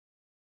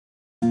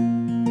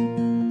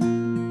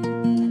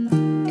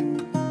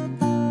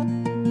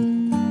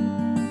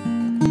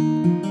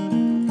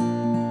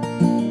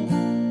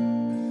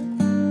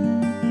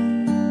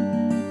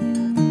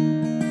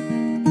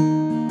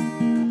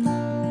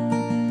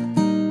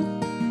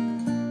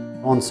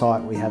On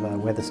site we have a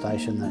weather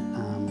station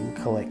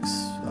that collects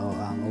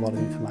a lot of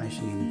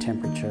information in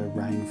temperature,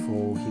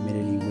 rainfall,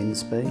 humidity, wind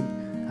speed.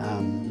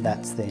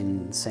 That's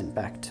then sent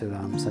back to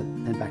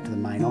the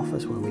main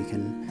office where we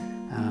can,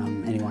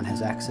 anyone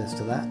has access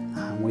to that.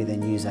 We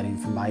then use that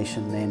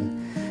information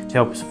then to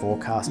help us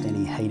forecast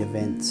any heat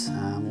events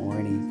or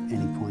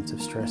any points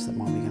of stress that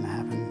might be going to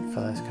happen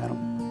for those cattle.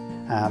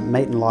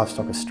 Meat and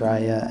Livestock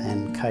Australia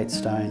and Kate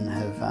Stone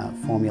have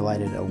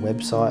formulated a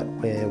website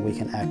where we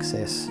can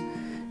access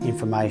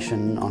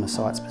information on a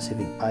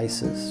site-specific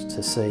basis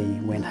to see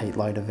when heat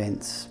load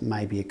events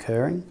may be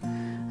occurring.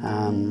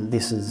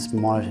 This is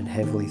monitored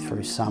heavily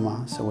through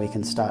summer, so we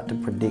can start to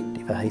predict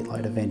if a heat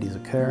load event is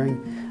occurring.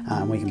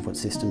 We can put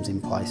systems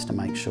in place to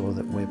make sure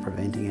that we're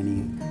preventing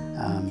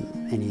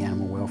any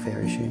animal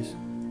welfare issues.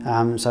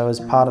 So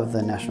as part of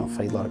the National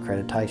Feedlot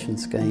Accreditation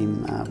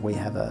Scheme, we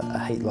have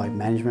a heat load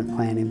management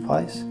plan in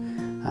place.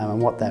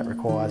 And what that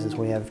requires is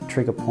we have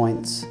trigger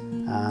points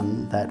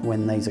that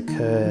when these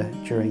occur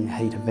during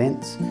heat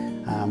events,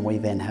 we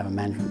then have a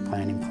management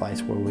plan in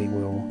place where we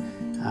will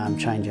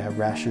change our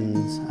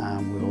rations,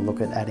 we will look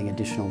at adding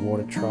additional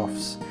water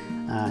troughs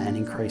and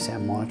increase our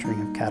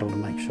monitoring of cattle to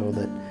make sure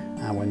that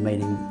we're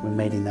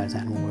meeting those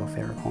animal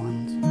welfare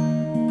requirements.